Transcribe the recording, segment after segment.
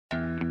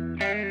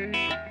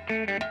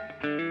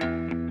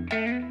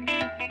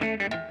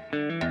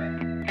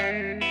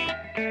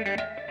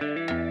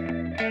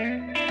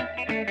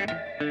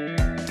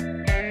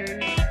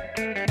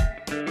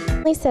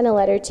recently sent a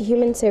letter to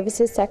Human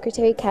Services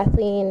Secretary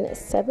Kathleen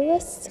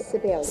Sebelius,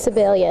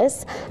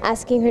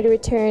 asking her to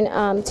return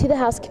to the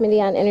House Committee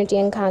on Energy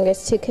in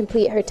Congress to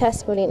complete her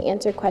testimony and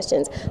answer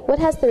questions. What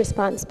has the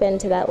response been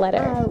to that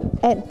letter?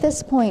 At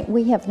this point,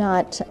 we have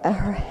not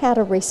had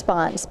a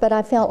response, but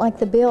I felt like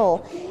the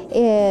bill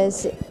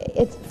is,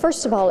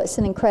 first of all, it's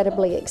an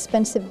incredibly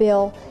expensive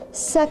bill.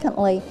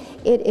 Secondly,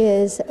 it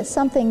is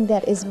something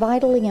that is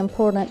vitally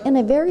important in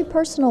a very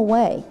personal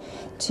way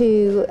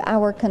to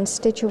our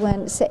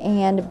constituents,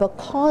 and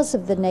because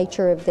of the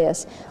nature of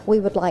this, we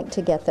would like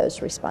to get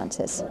those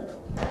responses.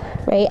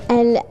 Right,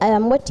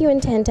 and what do you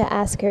intend to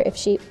ask her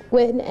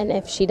when and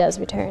if she does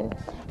return?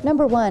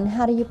 Number one,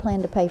 how do you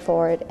plan to pay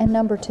for it? And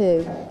number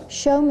two,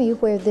 show me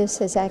where this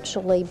has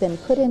actually been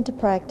put into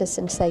practice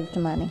and saved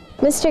money.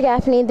 Mr.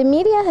 Gaffney, the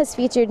media has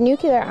featured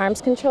nuclear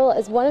arms control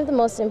as one of the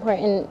most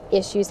important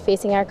issues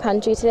facing our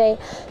country today.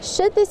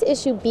 Should this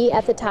issue be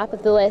at the top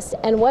of the list,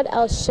 and what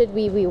else should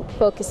we be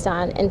focused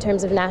on in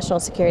terms of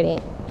national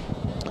security?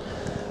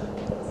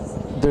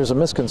 There's a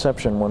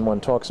misconception when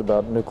one talks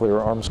about nuclear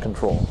arms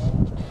control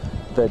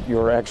that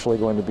you're actually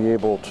going to be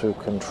able to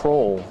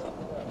control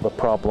the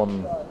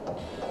problem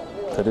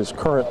that is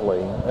currently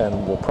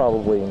and will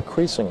probably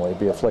increasingly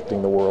be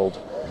afflicting the world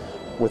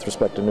with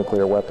respect to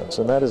nuclear weapons.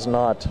 And that is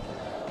not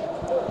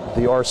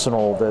the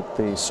arsenal that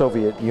the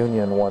Soviet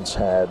Union once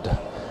had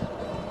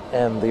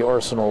and the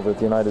arsenal that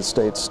the United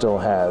States still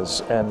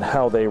has, and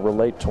how they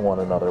relate to one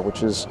another,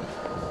 which is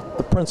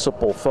the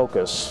principal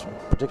focus,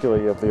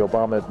 particularly of the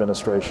Obama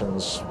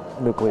administration's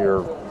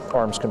nuclear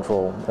arms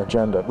control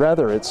agenda.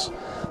 Rather, it's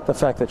the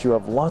fact that you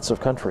have lots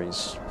of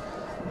countries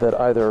that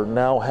either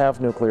now have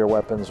nuclear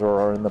weapons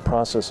or are in the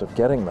process of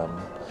getting them,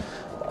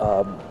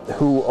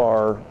 who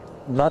are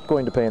not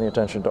going to pay any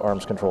attention to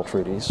arms control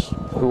treaties,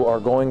 who are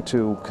going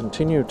to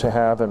continue to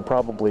have and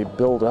probably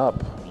build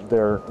up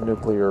their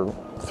nuclear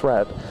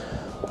threat,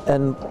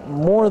 and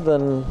more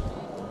than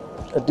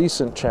a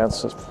decent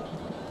chance of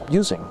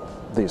using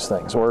these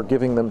things or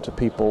giving them to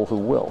people who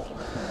will.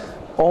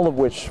 All of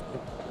which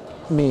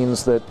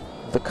means that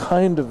the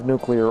kind of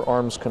nuclear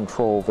arms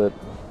control that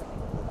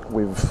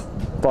we've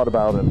thought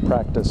about and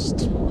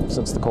practiced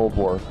since the Cold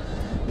War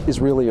is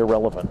really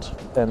irrelevant,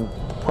 and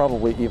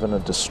probably even a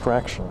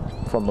distraction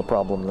from the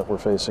problem that we're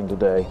facing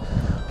today,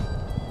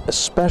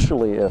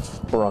 especially if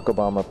Barack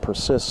Obama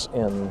persists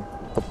in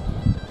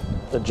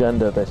the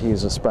agenda that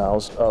he's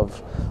espoused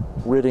of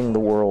ridding the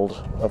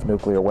world of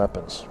nuclear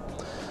weapons.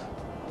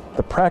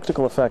 The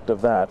practical effect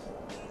of that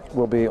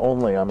will be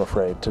only, I'm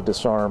afraid, to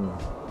disarm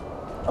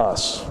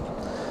us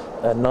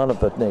and none of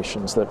the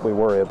nations that we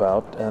worry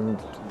about, and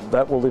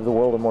that will leave the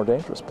world a more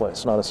dangerous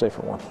place, not a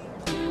safer one.